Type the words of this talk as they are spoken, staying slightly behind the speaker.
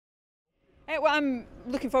Well, I'm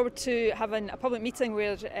looking forward to having a public meeting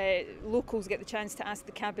where locals get the chance to ask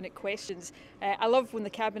the Cabinet questions. I love when the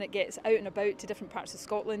Cabinet gets out and about to different parts of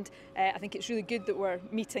Scotland. I think it's really good that we're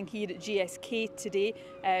meeting here at GSK today,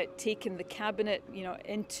 taking the Cabinet,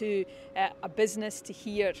 into a business to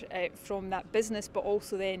hear from that business, but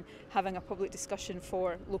also then having a public discussion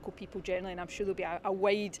for local people generally. And I'm sure there'll be a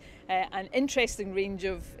wide and interesting range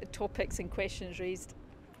of topics and questions raised.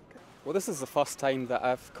 Well, this is the first time that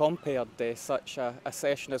I've compared such a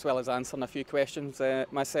session, as well as answering a few questions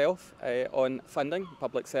myself on funding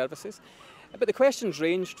public services. But the questions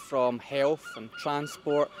ranged from health and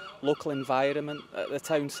transport, local environment, the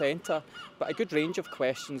town centre, but a good range of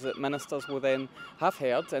questions that ministers will then have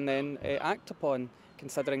heard and then act upon,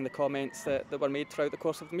 considering the comments that were made throughout the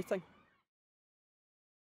course of the meeting.